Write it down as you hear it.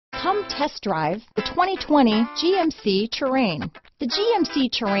Come test drive the 2020 GMC Terrain. The GMC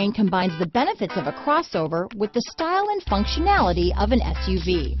Terrain combines the benefits of a crossover with the style and functionality of an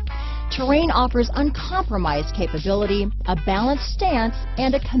SUV. Terrain offers uncompromised capability, a balanced stance,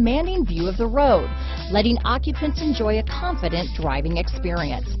 and a commanding view of the road, letting occupants enjoy a confident driving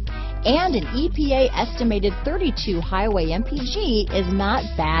experience. And an EPA estimated 32 highway MPG is not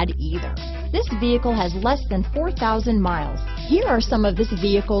bad either. This vehicle has less than 4,000 miles. Here are some of this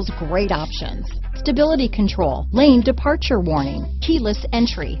vehicle's great options: stability control, lane departure warning, keyless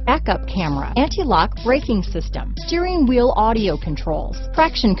entry, backup camera, anti-lock braking system, steering wheel audio controls,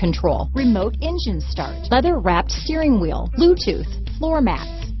 traction control, remote engine start, leather-wrapped steering wheel, Bluetooth, floor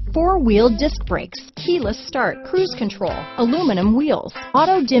mats, four-wheel disc brakes, keyless start, cruise control, aluminum wheels,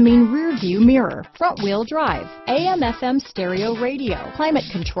 auto-dimming rear-view mirror, front-wheel drive, AM/FM stereo radio, climate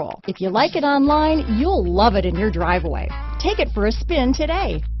control. If you like it online, you'll love it in your driveway. Take it for a spin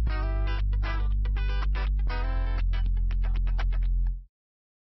today.